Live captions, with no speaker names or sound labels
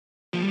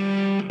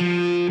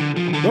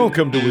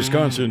Welcome to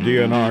Wisconsin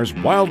DNR's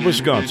Wild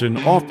Wisconsin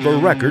Off the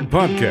Record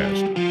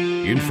podcast.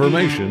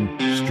 Information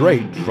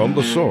straight from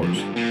the source.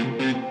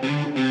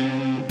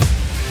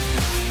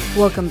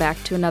 Welcome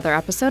back to another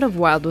episode of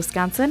Wild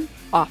Wisconsin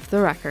Off the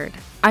Record.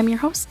 I'm your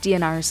host,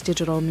 DNR's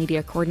Digital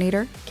Media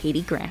Coordinator,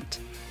 Katie Grant.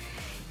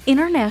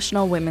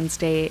 International Women's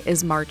Day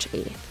is March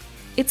 8th.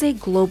 It's a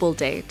global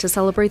day to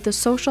celebrate the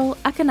social,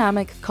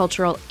 economic,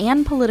 cultural,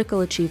 and political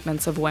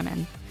achievements of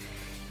women.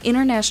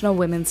 International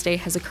Women's Day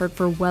has occurred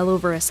for well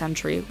over a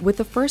century, with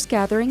the first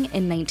gathering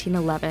in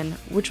 1911,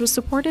 which was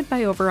supported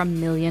by over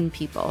 1 million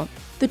people.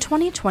 The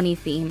 2020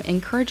 theme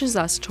encourages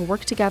us to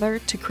work together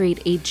to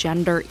create a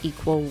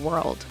gender-equal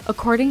world.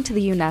 According to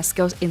the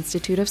UNESCO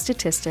Institute of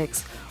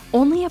Statistics,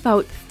 only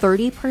about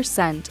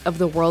 30% of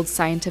the world's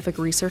scientific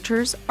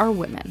researchers are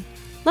women.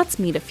 Let's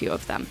meet a few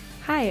of them.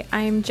 Hi,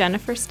 I'm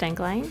Jennifer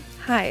Stenglein.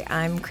 Hi,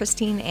 I'm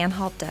Christine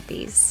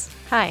Anhalt-Deppies.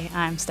 Hi,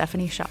 I'm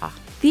Stephanie Shaw.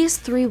 These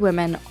three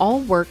women all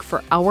work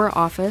for our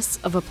Office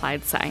of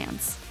Applied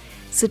Science.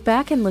 Sit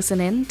back and listen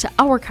in to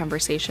our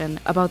conversation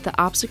about the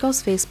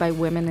obstacles faced by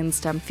women in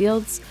STEM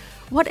fields,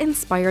 what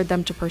inspired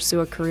them to pursue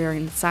a career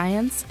in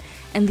science,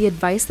 and the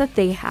advice that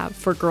they have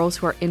for girls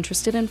who are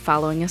interested in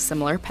following a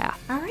similar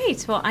path. All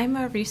right, well, I'm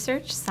a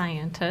research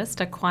scientist,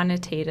 a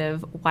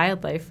quantitative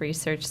wildlife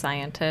research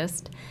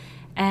scientist,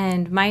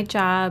 and my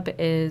job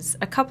is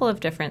a couple of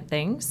different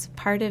things.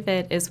 Part of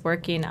it is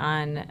working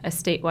on a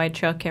statewide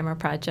trail camera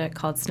project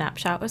called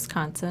Snapshot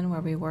Wisconsin,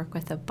 where we work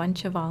with a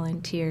bunch of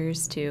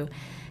volunteers to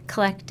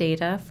collect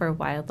data for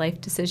wildlife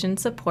decision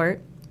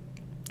support.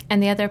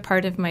 And the other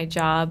part of my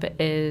job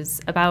is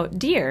about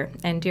deer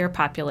and deer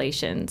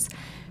populations.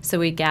 So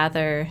we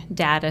gather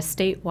data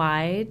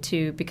statewide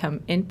to become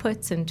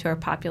inputs into our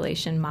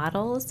population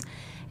models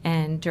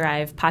and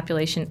derive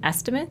population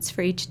estimates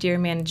for each deer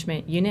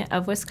management unit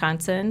of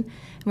Wisconsin.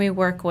 And we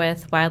work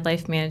with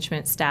wildlife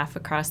management staff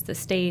across the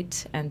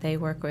state, and they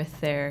work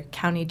with their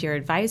county deer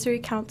advisory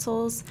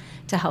councils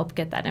to help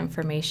get that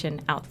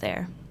information out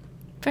there.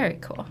 Very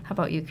cool. How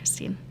about you,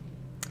 Christine?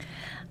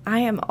 I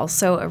am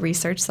also a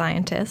research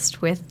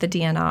scientist with the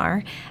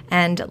DNR,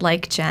 and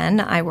like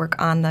Jen, I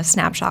work on the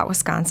Snapshot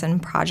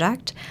Wisconsin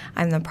project.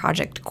 I'm the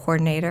project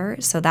coordinator,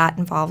 so that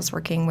involves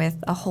working with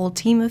a whole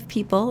team of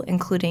people,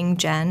 including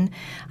Jen,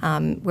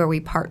 where we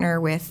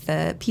partner with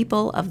the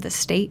people of the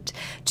state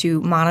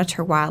to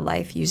monitor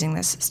wildlife using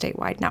this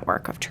statewide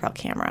network of trail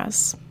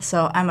cameras.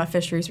 So I'm a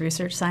fisheries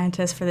research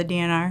scientist for the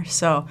DNR,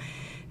 so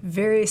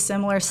very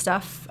similar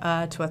stuff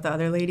to what the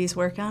other ladies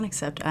work on,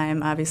 except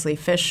I'm obviously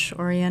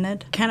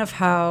fish-oriented. Kind of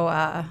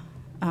how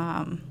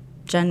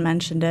Jen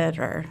mentioned it,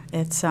 or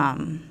it's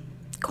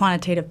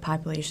quantitative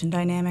population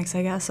dynamics,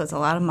 I guess. So it's a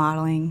lot of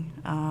modeling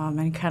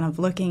and kind of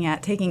looking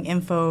at taking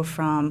info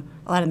from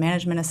a lot of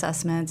management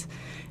assessments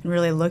and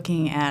really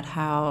looking at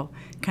how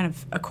kind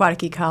of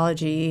aquatic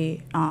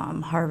ecology,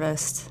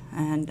 harvest,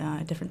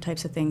 and different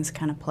types of things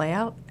kind of play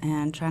out,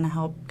 and trying to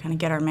help kind of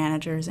get our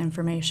managers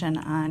information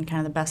on kind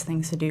of the best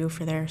things to do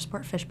for their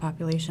sport fish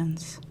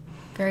populations.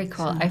 Very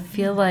cool. I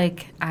feel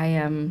like I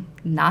am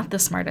not the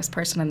smartest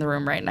person in the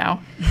room right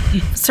now.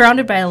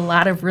 Surrounded by a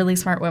lot of really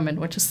smart women,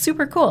 which is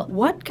super cool.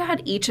 What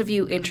got each of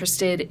you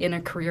interested in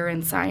a career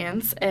in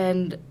science?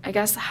 And I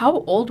guess,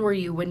 how old were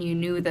you when you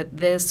knew that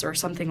this or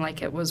something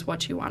like it was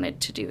what you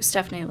wanted to do?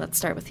 Stephanie, let's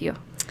start with you.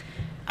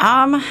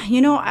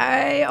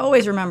 I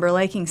always remember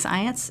liking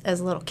science as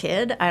a little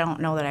kid. I don't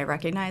know that I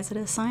recognized it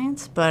as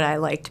science, but I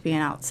liked being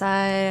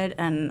outside,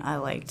 and I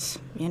liked,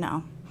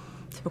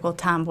 typical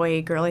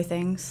tomboy girly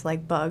things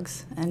like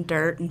bugs and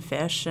dirt and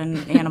fish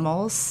and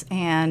animals.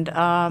 And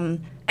I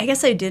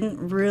guess I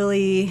didn't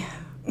really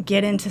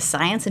get into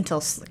science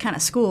until kind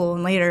of school,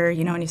 and later,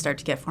 when you start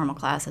to get formal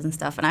classes and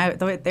stuff. And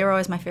they were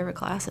always my favorite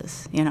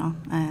classes,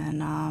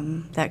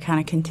 and that kind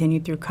of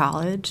continued through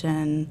college.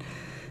 And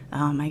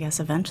I guess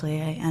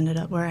eventually I ended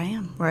up where I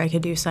am, where I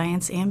could do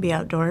science and be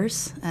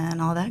outdoors and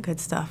all that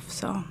good stuff.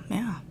 So,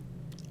 yeah.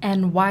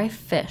 And why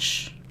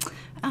fish?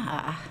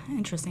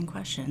 Interesting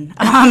question.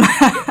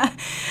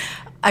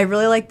 I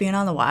really like being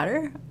on the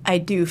water. I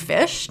do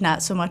fish,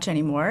 not so much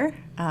anymore,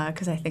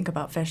 because I think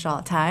about fish all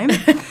the time.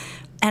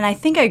 And I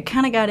think I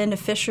kind of got into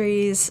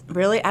fisheries,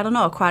 really,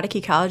 aquatic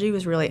ecology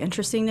was really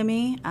interesting to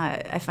me.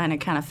 I find it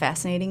kind of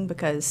fascinating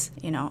because,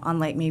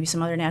 unlike maybe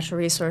some other natural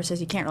resources,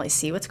 you can't really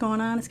see what's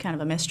going on. It's kind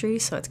of a mystery,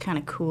 so it's kind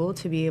of cool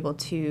to be able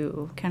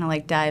to kind of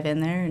like dive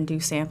in there and do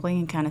sampling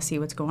and kind of see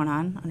what's going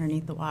on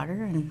underneath the water.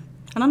 And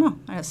I don't know,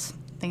 I just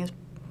think it's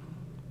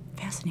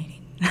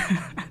fascinating.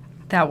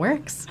 That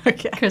works.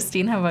 Okay.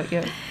 Christine, how about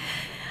you?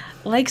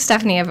 Like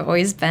Stephanie, I've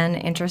always been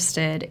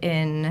interested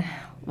in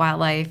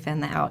wildlife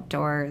and the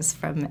outdoors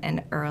from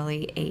an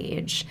early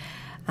age.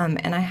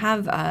 And I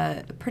have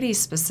a pretty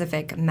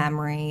specific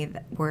memory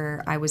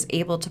where I was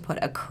able to put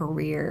a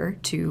career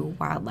to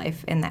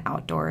wildlife in the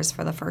outdoors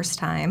for the first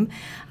time.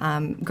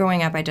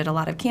 Growing up, I did a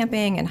lot of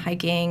camping and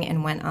hiking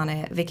and went on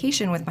a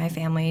vacation with my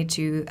family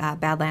to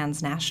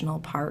Badlands National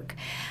Park.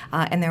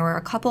 And there were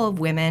a couple of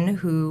women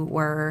who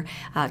were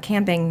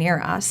camping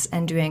near us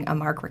and doing a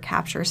mark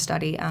recapture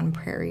study on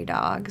prairie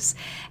dogs.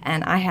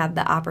 And I had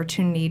the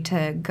opportunity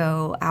to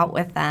go out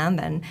with them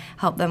and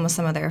help them with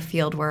some of their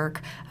field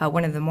work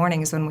one of the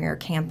mornings when we were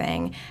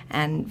camping,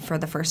 and for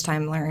the first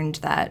time learned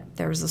that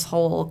there was this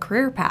whole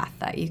career path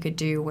that you could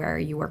do where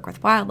you work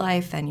with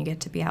wildlife and you get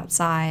to be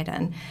outside.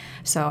 And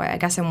so I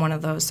guess I'm one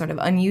of those sort of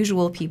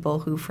unusual people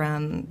who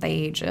from the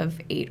age of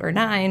 8 or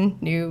 9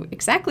 knew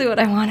exactly what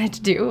I wanted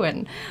to do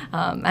and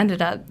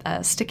ended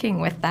up sticking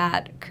with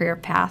that career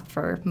path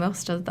for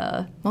most of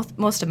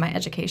my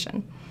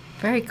education.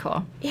 Very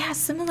cool. Yeah,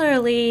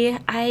 similarly,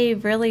 I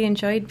really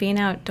enjoyed being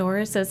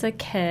outdoors as a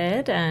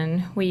kid,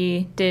 and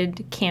we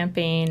did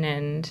camping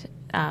and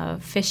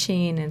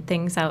fishing and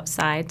things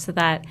outside, so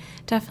that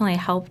definitely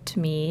helped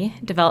me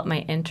develop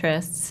my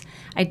interests.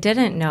 I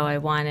didn't know I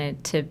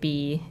wanted to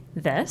be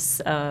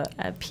a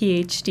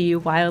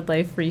PhD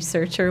wildlife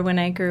researcher when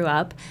I grew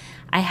up.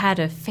 I had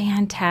a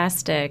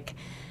fantastic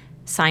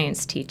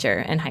science teacher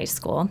in high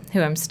school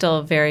who I'm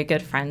still very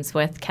good friends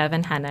with,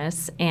 Kevin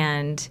Hennis,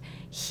 and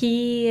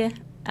he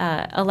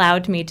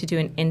allowed me to do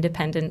an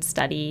independent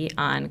study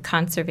on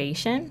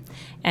conservation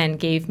and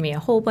gave me a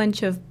whole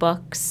bunch of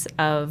books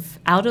of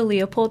Alda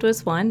Leopold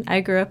was one.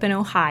 I grew up in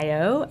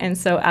Ohio, and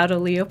so Alda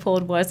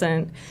Leopold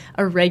wasn't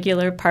a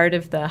regular part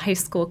of the high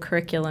school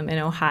curriculum in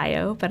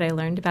Ohio, but I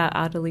learned about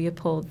Alda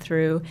Leopold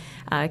through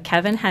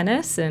Kevin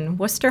Hennis in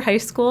Worcester High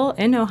School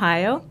in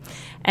Ohio,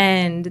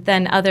 and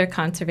then other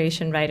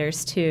conservation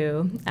writers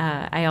too.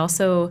 I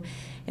also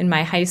in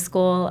my high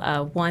school,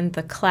 won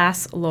the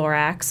Class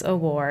Lorax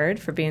Award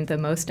for being the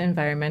most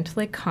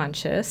environmentally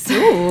conscious.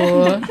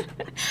 Ooh.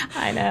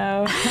 I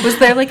know. Was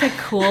there like a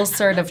cool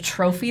sort of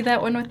trophy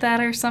that went with that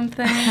or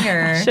something?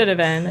 Or? Should have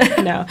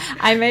been. No,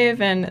 I may have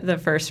been the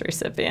first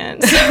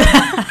recipient.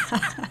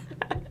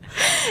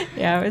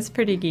 Yeah, it was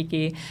pretty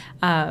geeky.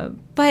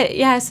 But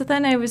yeah, so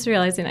then I was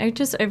realizing I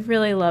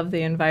really love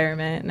the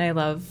environment, and I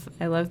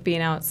love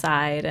being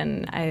outside,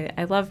 and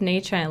I love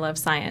nature and I love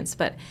science.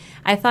 But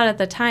I thought at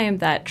the time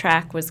that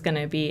track was going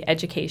to be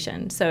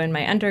education. So in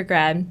my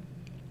undergrad,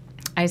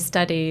 I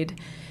studied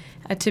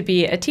to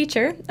be a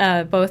teacher,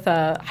 both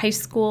a high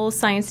school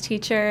science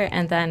teacher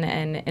and then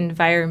an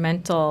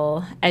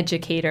environmental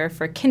educator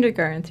for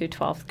kindergarten through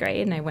 12th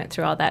grade. And I went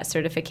through all that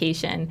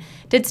certification,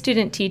 did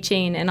student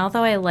teaching, and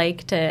although I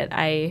liked it,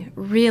 I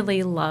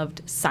really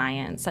loved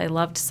science. I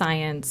loved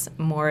science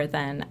more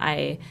than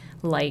I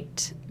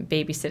liked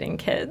babysitting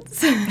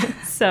kids.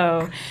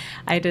 So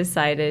I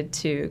decided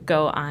to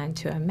go on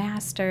to a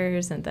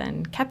master's and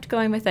then kept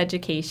going with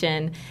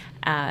education.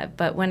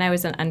 But when I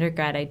was an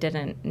undergrad, I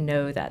didn't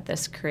know that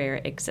this career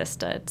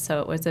existed.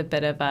 So it was a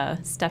bit of a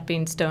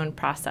stepping stone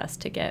process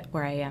to get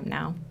where I am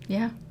now.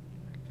 Yeah.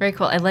 Very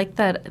cool. I like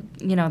that,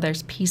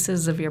 there's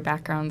pieces of your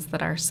backgrounds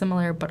that are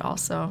similar, but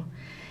also,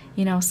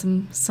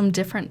 some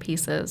different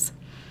pieces.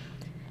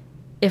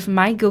 If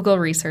my Google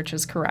research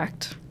is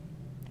correct,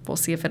 we'll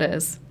see if it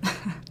is,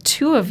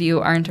 2 of you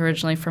aren't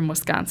originally from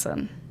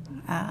Wisconsin.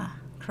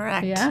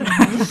 Correct. Yeah.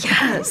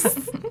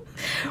 Yes.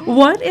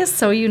 What is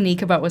so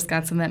unique about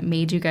Wisconsin that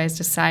made you guys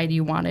decide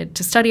you wanted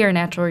to study our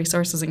natural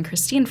resources? And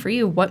Christine, for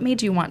you, what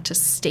made you want to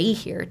stay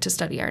here to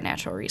study our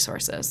natural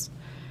resources?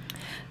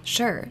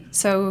 Sure.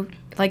 So,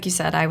 like you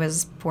said, I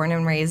was born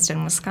and raised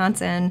in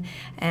Wisconsin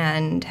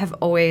and have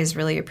always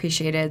really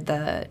appreciated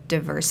the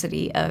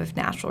diversity of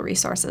natural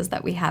resources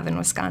that we have in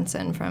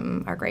Wisconsin,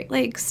 from our Great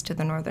Lakes to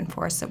the northern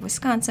forests of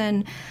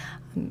Wisconsin.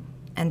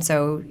 And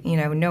so,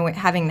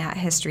 having that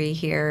history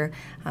here,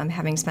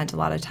 having spent a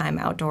lot of time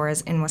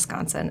outdoors in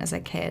Wisconsin as a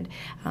kid,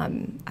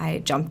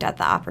 I jumped at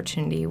the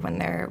opportunity when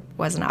there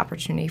was an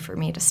opportunity for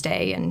me to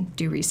stay and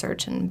do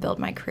research and build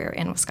my career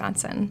in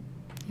Wisconsin.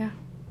 Yeah.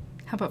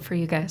 How about for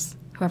you guys?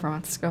 Whoever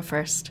wants to go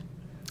first.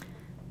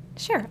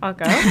 Sure, I'll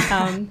go.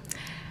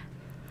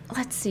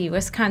 Let's see,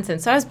 Wisconsin.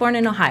 So I was born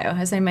in Ohio,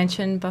 as I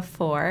mentioned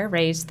before,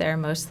 raised there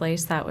mostly.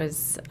 So that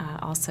was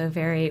also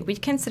we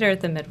consider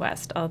it the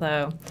Midwest,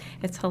 although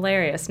it's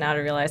hilarious now to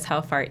realize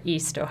how far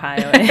east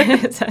Ohio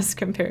is as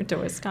compared to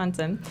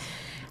Wisconsin.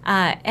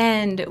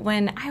 And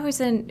when I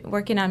was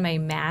working on my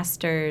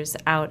master's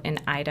out in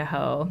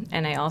Idaho,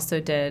 and I also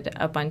did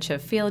a bunch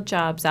of field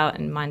jobs out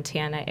in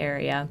Montana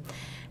area,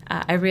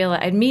 I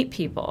realized I'd meet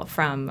people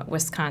from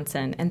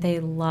Wisconsin, and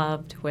they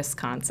loved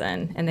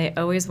Wisconsin, and they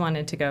always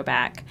wanted to go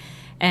back.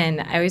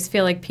 And I always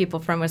feel like people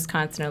from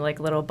Wisconsin are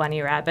like little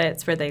bunny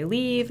rabbits, where they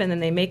leave, and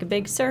then they make a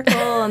big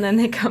circle, and then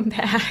they come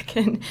back,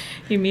 and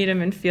you meet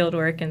them in field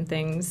work and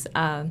things.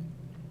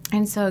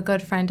 And so a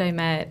good friend I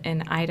met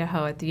in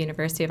Idaho at the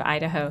University of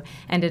Idaho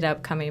ended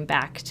up coming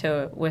back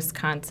to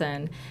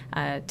Wisconsin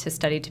to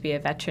study to be a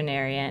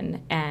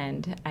veterinarian.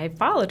 And I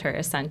followed her,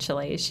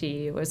 essentially.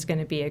 She was going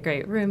to be a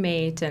great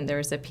roommate, and there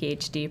was a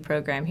PhD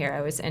program here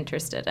I was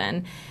interested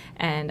in.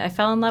 And I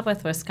fell in love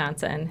with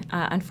Wisconsin.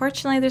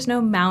 Unfortunately, there's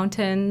no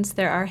mountains.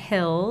 There are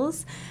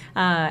hills,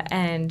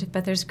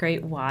 but there's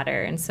great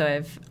water. And so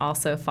I've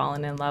also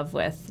fallen in love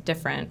with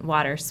different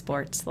water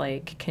sports,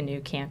 like canoe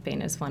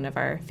camping is one of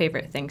our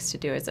favorite things to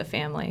do as a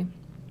family.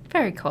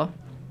 Very cool.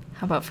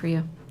 How about for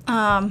you?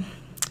 Yeah,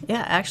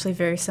 actually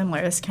very similar.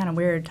 It's kind of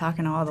weird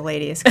talking to all the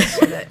ladies.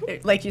 'Cause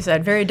like you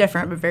said, very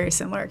different but very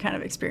similar kind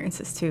of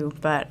experiences too.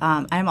 But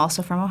I'm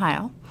also from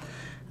Ohio.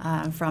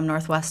 I'm from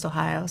Northwest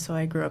Ohio, so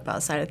I grew up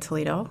outside of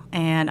Toledo.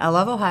 And I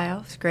love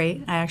Ohio. It's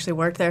great. I actually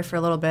worked there for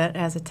a little bit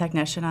as a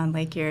technician on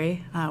Lake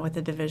Erie with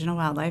the Division of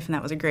Wildlife, and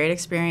that was a great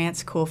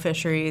experience, cool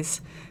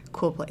fisheries,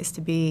 cool place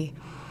to be.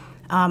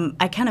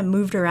 I kind of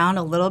moved around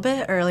a little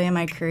bit early in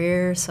my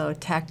career, so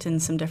teched in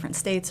some different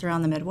states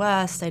around the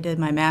Midwest. I did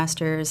my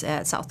master's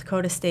at South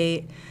Dakota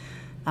State.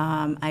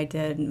 I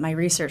did my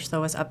research,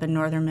 though, was up in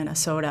northern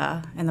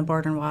Minnesota in the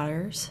Borden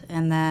Waters.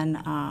 And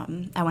then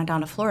I went down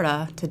to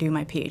Florida to do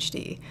my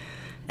PhD.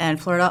 And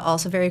Florida,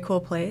 also a very cool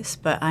place,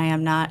 but I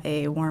am not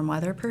a warm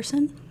weather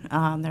person.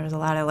 There was a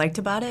lot I liked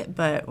about it,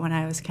 but when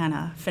I was kind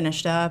of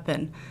finished up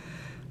and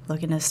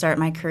looking to start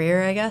my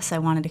career, I guess, I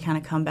wanted to kind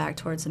of come back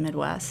towards the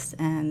Midwest.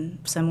 And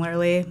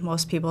similarly,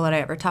 most people that I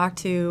ever talked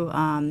to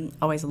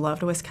always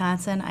loved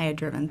Wisconsin. I had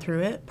driven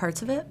through it,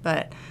 parts of it,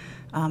 but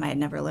I had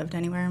never lived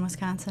anywhere in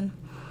Wisconsin.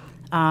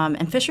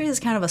 And fisheries is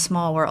kind of a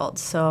small world.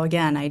 So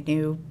again, I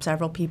knew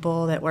several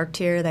people that worked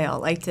here. They all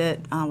liked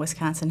it.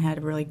 Wisconsin had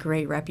a really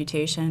great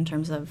reputation in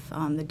terms of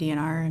the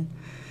DNR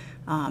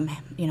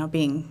and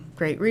being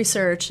great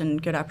research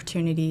and good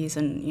opportunities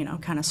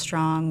and kind of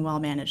strong,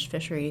 well-managed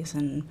fisheries.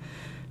 And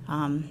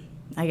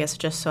I guess it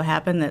just so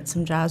happened that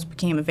some jobs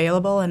became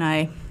available, and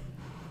I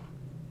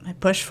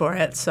pushed for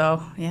it.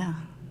 So yeah.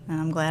 And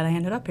I'm glad I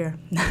ended up here.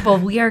 Well,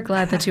 we are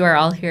glad that you are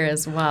all here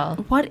as well.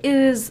 What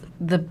is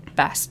the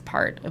best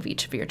part of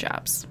each of your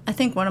jobs? I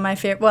think one of my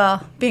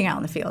being out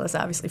in the field is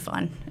obviously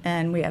fun.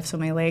 And we have so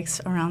many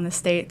lakes around the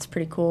state. It's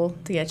pretty cool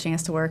to get a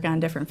chance to work on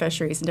different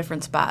fisheries and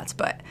different spots.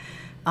 But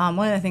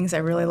one of the things I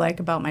really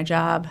like about my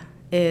job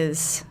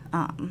is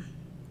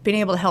being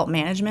able to help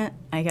management.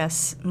 I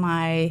guess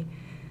my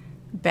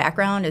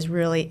background is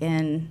really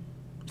in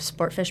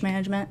sport fish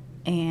management.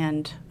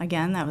 And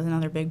again, that was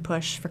another big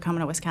push for coming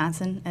to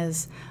Wisconsin,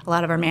 as a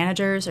lot of our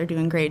managers are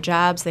doing great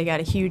jobs. They got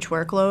a huge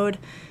workload,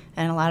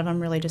 and a lot of them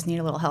really just need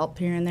a little help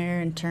here and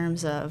there in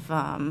terms of,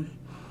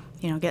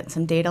 getting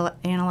some data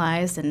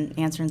analyzed and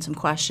answering some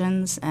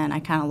questions. And I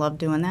kind of love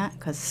doing that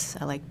because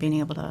I like being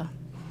able to,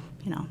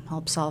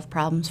 help solve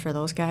problems for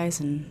those guys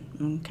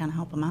and kind of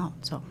help them out.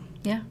 So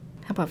yeah.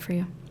 How about for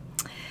you?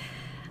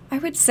 I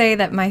would say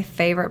that my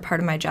favorite part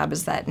of my job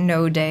is that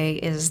no day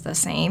is the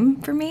same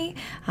for me.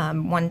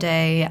 One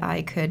day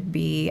I could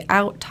be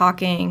out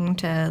talking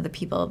to the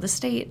people of the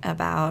state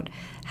about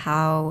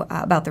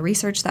about the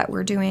research that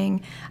we're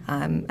doing.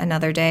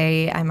 Another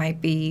day I might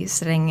be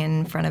sitting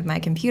in front of my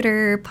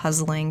computer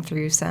puzzling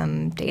through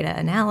some data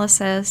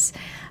analysis.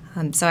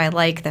 So I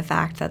like the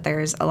fact that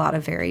there's a lot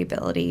of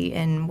variability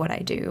in what I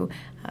do.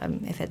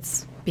 If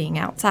it's being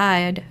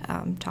outside,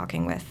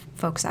 talking with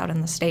folks out in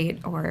the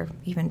state, or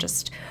even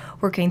just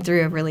working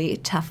through a really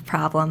tough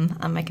problem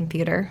on my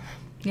computer.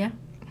 Yeah.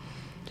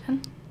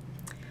 Jen?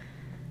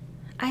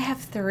 I have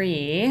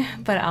 3,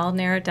 but I'll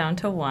narrow it down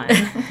to 1.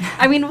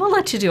 I mean, we'll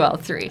let you do all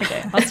 3.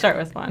 Okay, I'll start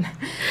with 1.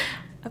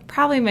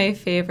 Probably my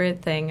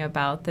favorite thing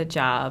about the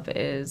job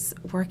is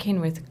working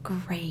with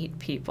great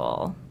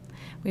people.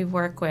 We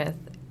work with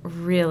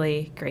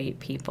really great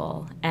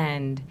people,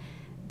 and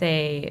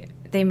they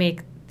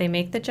make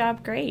the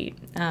job great.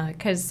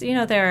 Because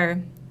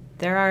there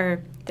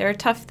are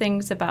tough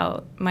things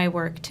about my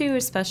work too,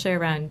 especially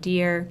around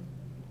deer,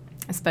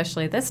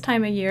 especially this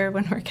time of year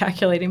when we're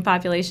calculating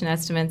population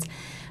estimates.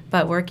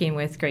 But working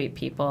with great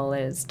people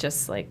is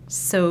just like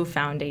so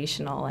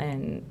foundational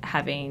in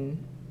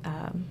having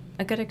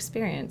a good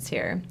experience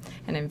here,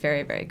 and I'm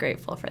very, very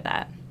grateful for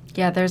that.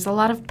 Yeah, there's a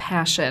lot of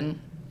passion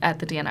at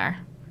the DNR.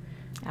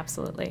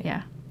 Absolutely.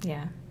 Yeah.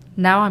 Yeah.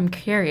 Now I'm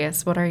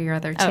curious, what are your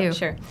other 2? Oh,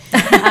 sure.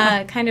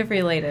 Kind of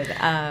related.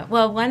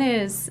 Well, one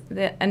is,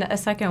 and a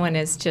second one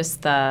is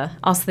just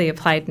also the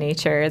applied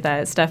nature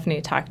that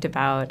Stephanie talked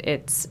about.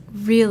 It's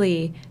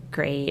really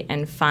great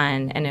and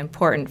fun and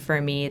important for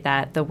me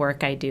that the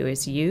work I do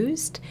is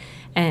used,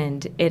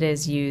 and it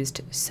is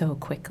used so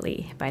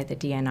quickly by the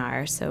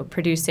DNR. So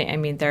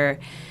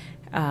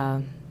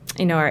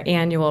our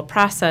annual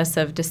process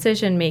of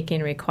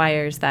decision-making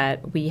requires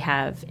that we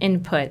have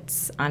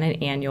inputs on an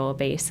annual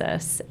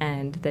basis,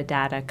 and the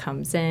data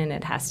comes in,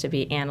 it has to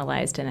be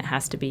analyzed, and it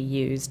has to be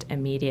used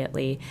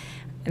immediately.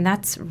 And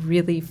that's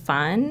really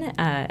fun,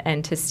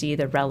 and to see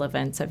the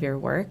relevance of your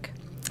work.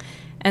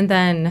 And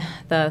then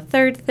the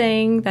third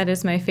thing that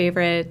is my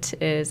favorite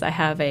is I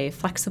have a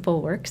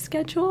flexible work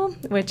schedule,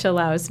 which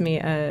allows me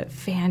a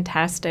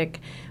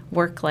fantastic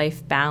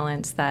work-life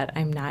balance that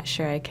I'm not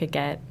sure I could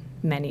get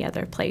many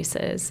other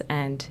places,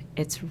 and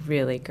it's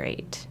really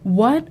great.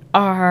 What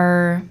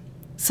are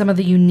some of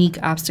the unique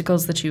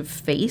obstacles that you've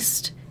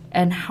faced,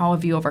 and how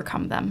have you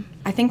overcome them?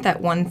 I think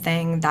that one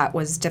thing that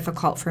was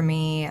difficult for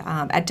me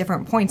at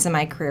different points in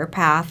my career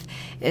path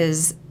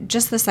is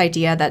just this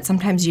idea that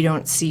sometimes you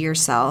don't see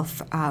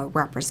yourself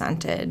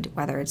represented,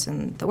 whether it's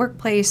in the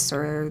workplace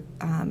or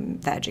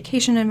the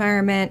education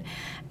environment.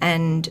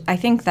 And I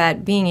think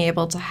that being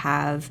able to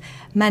have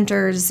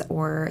mentors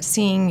or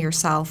seeing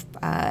yourself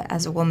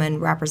as a woman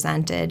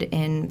represented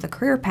in the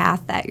career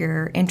path that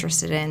you're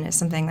interested in is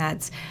something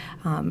that's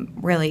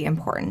really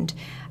important.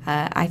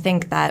 I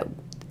think that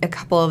a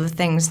couple of the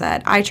things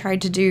that I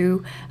tried to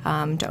do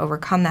to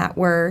overcome that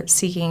were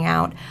seeking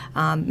out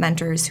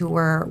mentors who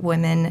were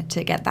women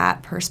to get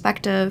that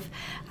perspective.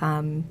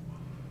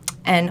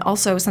 And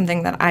also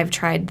something that I've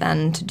tried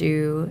then to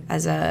do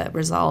as a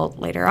result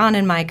later on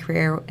in my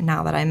career,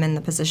 now that I'm in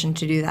the position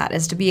to do that,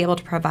 is to be able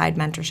to provide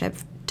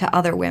mentorship to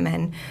other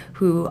women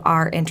who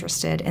are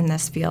interested in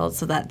this field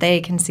so that they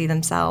can see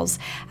themselves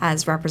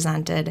as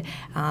represented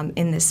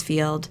in this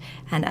field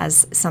and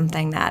as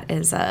something that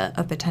is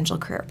a potential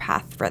career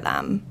path for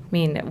them. I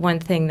mean, one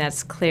thing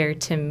that's clear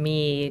to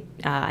me,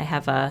 I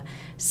have a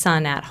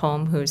son at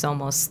home who's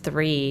almost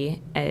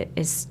 3,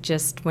 is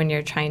just when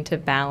you're trying to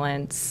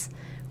balance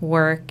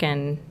work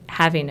and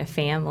having a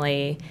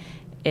family,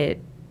 it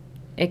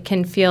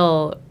can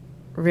feel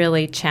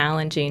really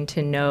challenging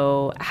to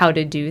know how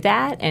to do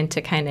that and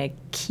to kind of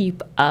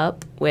keep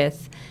up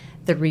with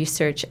the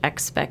research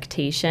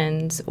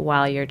expectations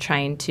while you're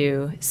trying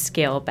to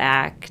scale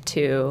back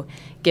to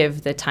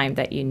give the time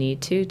that you need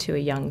to a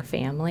young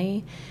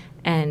family.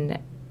 And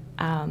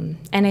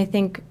I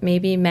think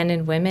maybe men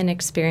and women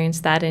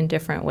experience that in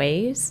different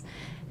ways,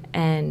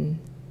 and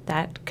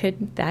that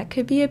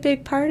could be a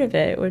big part of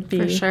it, would be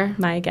For sure.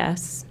 my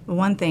guess.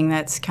 One thing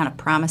that's kind of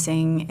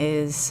promising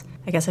is,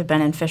 I guess I've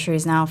been in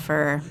fisheries now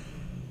for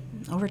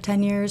over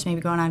 10 years, maybe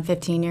going on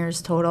 15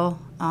 years total,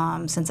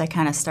 since I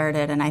kind of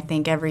started. And I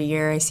think every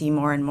year I see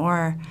more and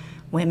more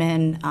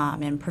women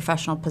in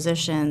professional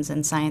positions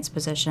and science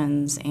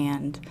positions,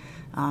 and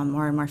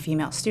more and more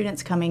female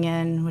students coming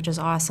in, which is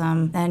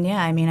awesome. And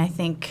yeah, I mean,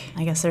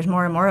 I guess there's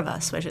more and more of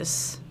us, which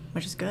is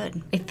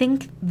good. I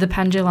think the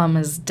pendulum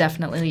is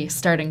definitely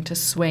starting to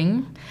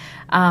swing.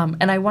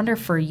 And I wonder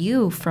for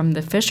you, from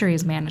the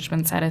fisheries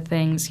management side of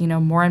things,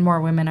 more and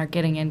more women are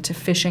getting into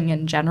fishing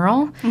in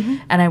general. Mm-hmm.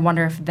 And I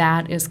wonder if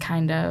that is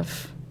kind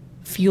of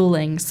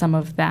fueling some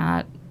of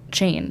that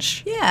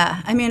change.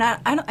 Yeah. I mean,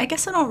 I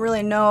guess I don't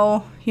really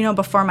know,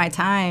 before my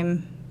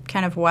time,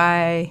 kind of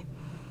why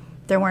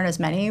there weren't as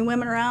many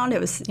women around. It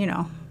was,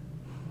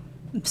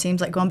 it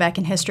seems like going back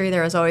in history,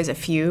 there was always a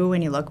few.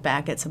 When you look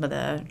back at some of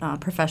the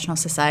professional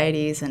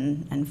societies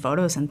and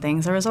photos and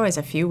things, there was always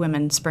a few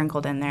women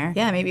sprinkled in there.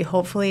 Yeah, maybe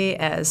hopefully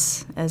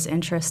as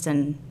interest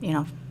in,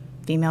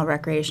 female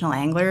recreational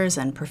anglers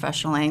and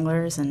professional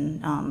anglers,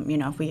 and,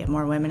 if we get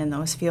more women in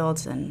those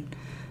fields. And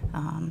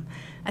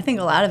I think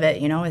a lot of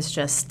it, is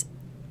just,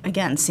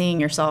 again, seeing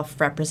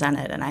yourself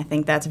represented. And I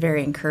think that's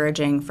very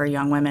encouraging for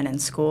young women in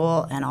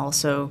school, and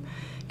also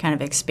kind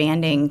of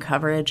expanding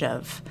coverage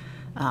of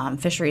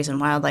fisheries and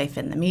wildlife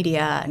in the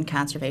media and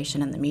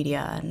conservation in the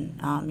media,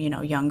 and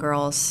young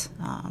girls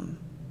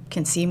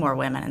can see more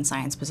women in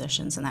science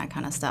positions and that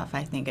kind of stuff.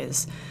 I think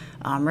is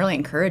really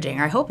encouraging,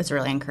 or I hope it's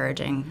really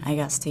encouraging, I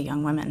guess, to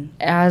young women.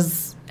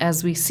 As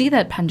we see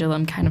that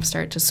pendulum kind of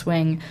start to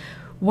swing,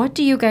 what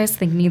do you guys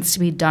think needs to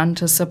be done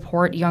to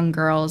support young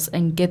girls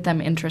and get them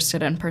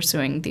interested in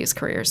pursuing these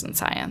careers in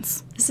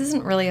science? This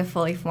isn't really a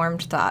fully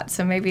formed thought,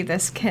 so maybe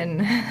this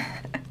can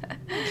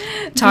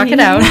Talk it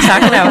out.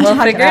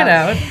 We'll figure it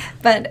out.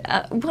 But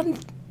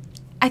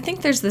I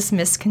think there's this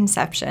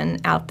misconception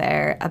out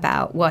there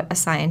about what a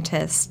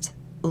scientist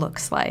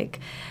looks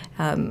like.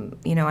 On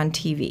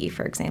TV,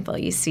 for example,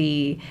 you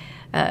see,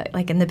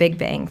 like in The Big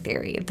Bang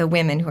Theory, the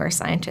women who are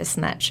scientists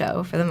in that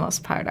show, for the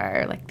most part,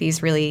 are like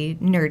these really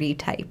nerdy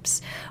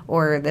types.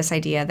 Or this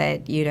idea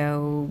that,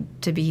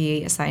 to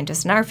be a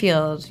scientist in our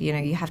field,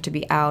 you have to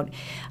be out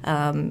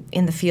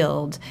in the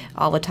field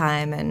all the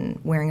time and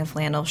wearing a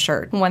flannel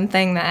shirt. One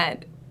thing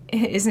that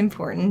is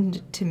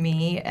important to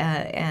me,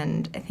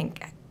 and I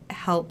think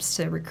helps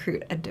to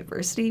recruit a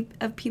diversity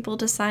of people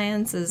to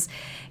science,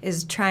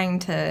 is trying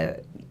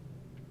to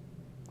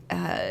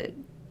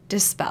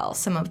dispel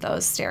some of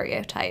those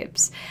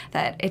stereotypes,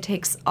 that it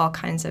takes all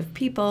kinds of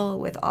people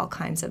with all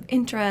kinds of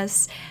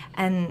interests,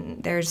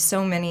 and there's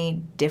so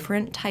many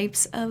different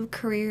types of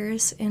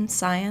careers in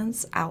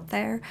science out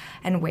there,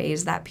 and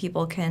ways that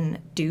people can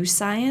do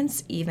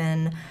science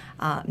even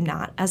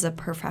not as a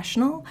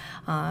professional.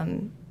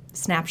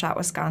 Snapshot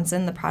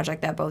Wisconsin, the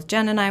project that both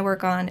Jen and I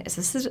work on, is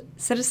a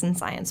citizen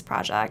science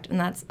project, and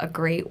that's a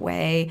great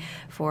way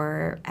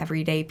for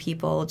everyday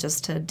people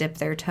just to dip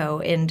their toe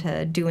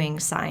into doing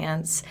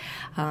science.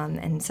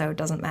 And so it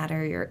doesn't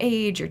matter your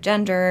age, your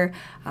gender,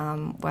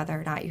 whether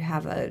or not you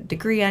have a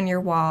degree on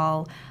your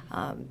wall.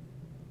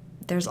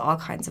 There's all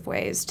kinds of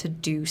ways to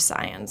do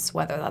science,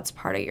 whether that's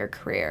part of your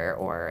career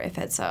or if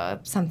it's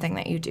something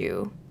that you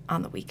do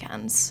on the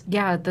weekends.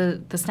 Yeah,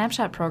 the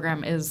Snapshot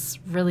program is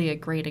really a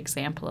great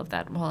example of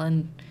that. Well,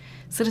 in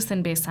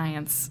citizen-based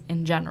science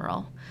in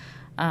general,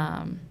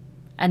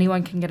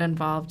 anyone can get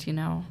involved.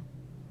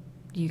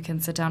 You can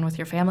sit down with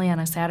your family on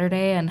a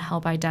Saturday and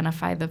help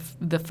identify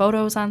the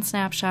photos on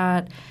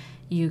Snapshot.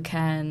 You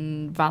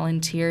can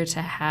volunteer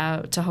to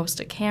host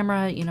a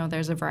camera.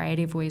 There's a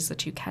variety of ways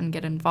that you can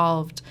get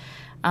involved.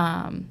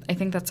 I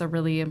think that's a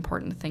really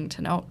important thing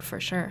to note for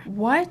sure.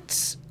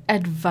 What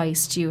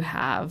advice do you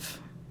have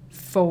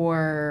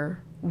for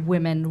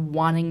women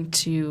wanting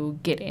to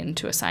get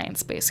into a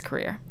science-based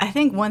career? I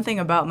think one thing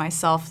about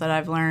myself that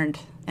I've learned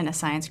in a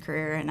science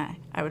career, and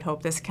I would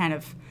hope this kind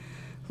of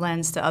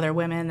lends to other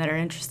women that are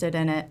interested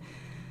in it,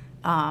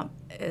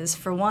 is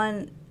for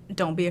one,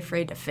 don't be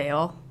afraid to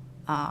fail.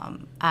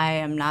 I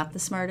am not the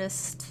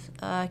smartest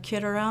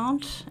kid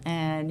around,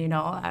 and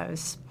I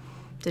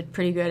did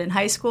pretty good in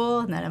high school,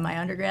 and then in my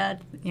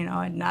undergrad,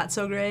 not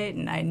so great,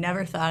 and I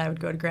never thought I would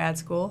go to grad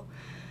school.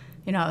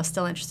 I was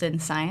still interested in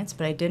science,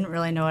 but I didn't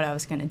really know what I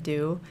was going to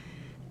do,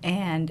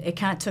 and it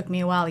kind of took me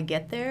a while to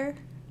get there.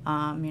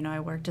 I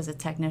worked as a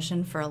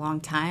technician for a long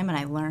time, and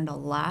I learned a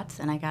lot,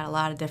 and I got a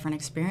lot of different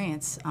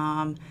experience.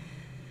 And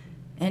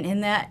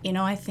in that,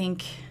 I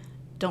think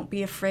don't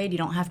be afraid. You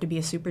don't have to be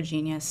a super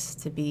genius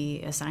to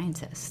be a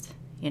scientist.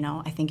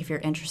 I think if you're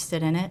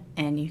interested in it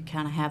and you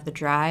kind of have the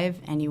drive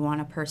and you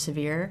want to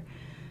persevere,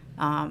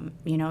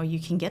 you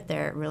can get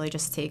there. It really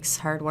just takes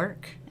hard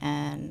work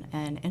and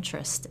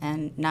interest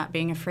and not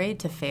being afraid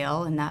to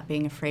fail and not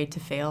being afraid to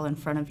fail in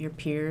front of your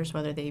peers,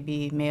 whether they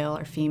be male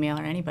or female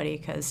or anybody,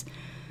 because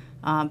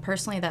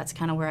personally that's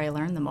kind of where I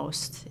learned the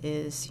most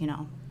is,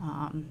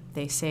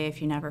 they say if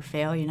you never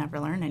fail, you never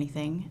learn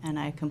anything, and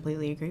I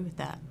completely agree with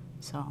that.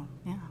 So,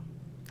 yeah.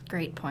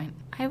 Great point.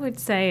 I would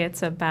say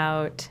it's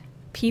about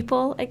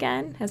people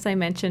again, as I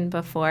mentioned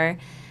before.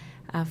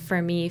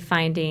 For me,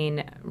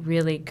 finding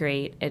really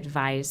great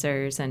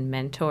advisors and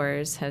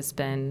mentors has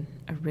been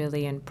a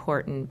really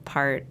important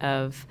part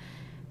of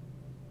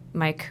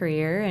my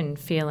career and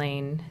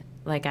feeling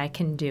like I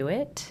can do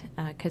it,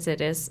 because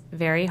it is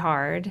very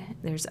hard.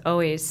 There's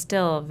always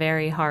still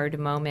very hard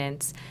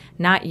moments,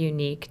 not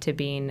unique to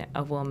being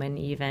a woman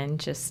even,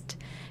 just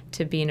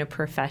to being a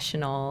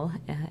professional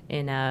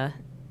in a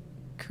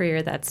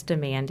career that's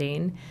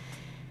demanding.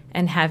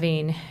 And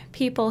having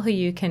people who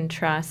you can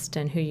trust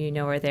and who you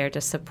know are there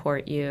to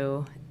support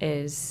you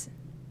is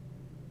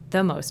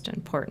the most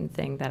important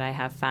thing that I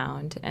have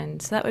found.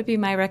 And so that would be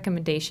my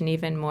recommendation,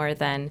 even more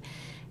than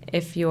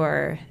if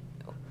you're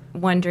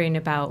wondering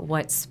about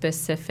what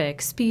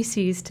specific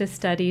species to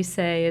study,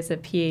 say, as a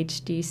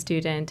PhD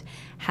student.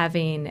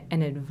 Having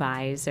an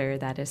advisor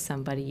that is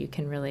somebody you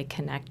can really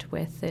connect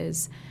with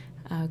is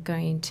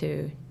going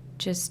to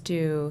just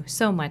do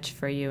so much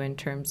for you in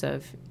terms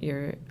of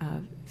your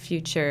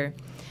future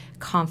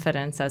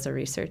confidence as a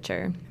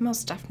researcher. I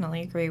most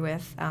definitely agree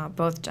with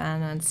both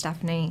Jen and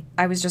Stephanie.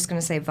 I was just going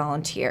to say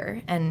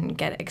volunteer and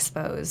get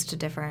exposed to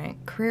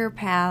different career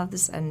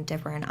paths and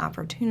different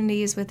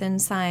opportunities within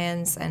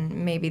science,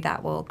 and maybe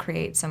that will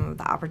create some of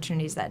the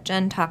opportunities that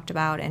Jen talked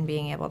about and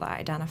being able to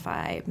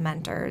identify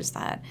mentors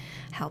that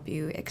help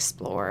you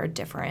explore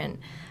different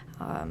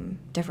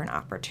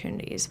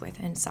opportunities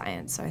within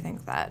science. So I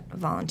think that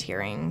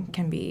volunteering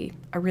can be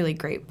a really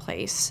great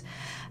place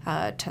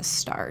to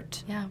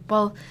start. Yeah,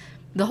 well,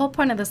 the whole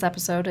point of this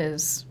episode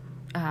is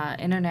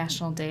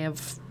International Day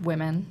of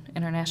Women,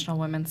 International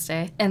Women's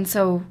Day. And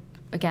so,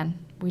 again,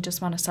 we just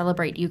want to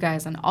celebrate you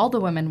guys and all the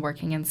women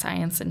working in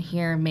science and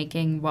here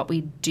making what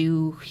we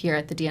do here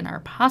at the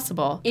DNR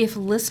possible. If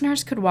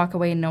listeners could walk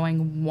away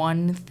knowing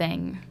one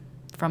thing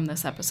from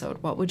this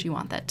episode, what would you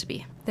want that to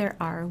be? There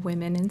are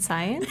women in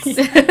science,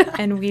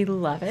 and we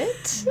love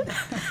it.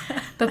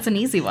 That's an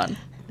easy one.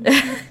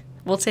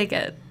 We'll take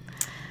it.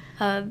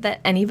 That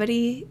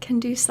anybody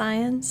can do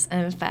science,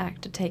 and in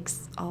fact, it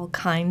takes all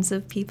kinds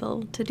of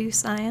people to do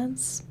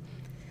science.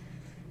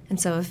 And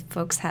so if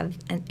folks have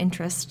an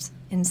interest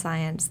in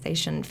science, they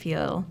shouldn't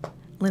feel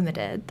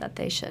limited, that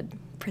they should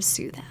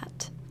pursue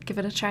that. Give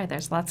it a try.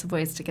 There's lots of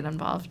ways to get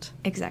involved.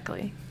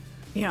 Exactly.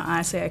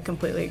 Honestly, I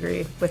completely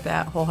agree with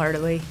that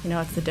wholeheartedly.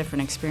 It's the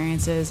different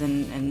experiences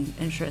and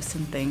interests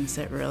and things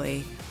that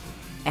really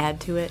add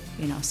to it.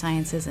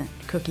 Science isn't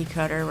cookie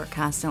cutter. We're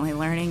constantly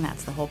learning.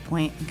 That's the whole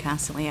point, and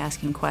constantly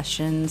asking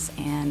questions,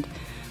 and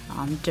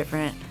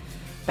different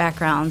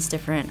backgrounds,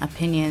 different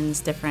opinions,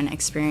 different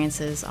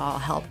experiences all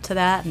help to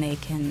that, and they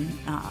can,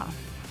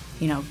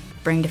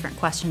 bring different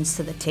questions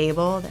to the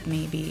table that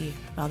maybe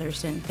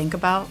others didn't think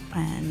about,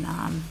 and,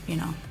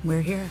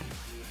 we're here.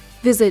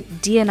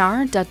 Visit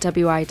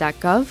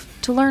dnr.wi.gov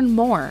to learn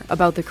more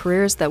about the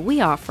careers that we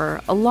offer,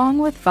 along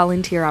with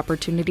volunteer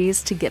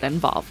opportunities to get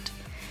involved.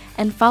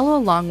 And follow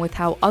along with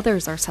how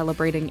others are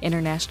celebrating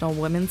International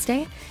Women's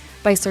Day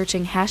by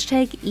searching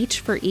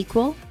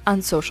 #EachForEqual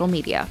on social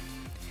media.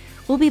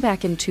 We'll be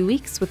back in 2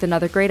 weeks with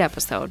another great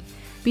episode.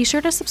 Be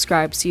sure to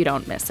subscribe so you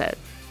don't miss it.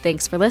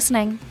 Thanks for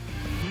listening.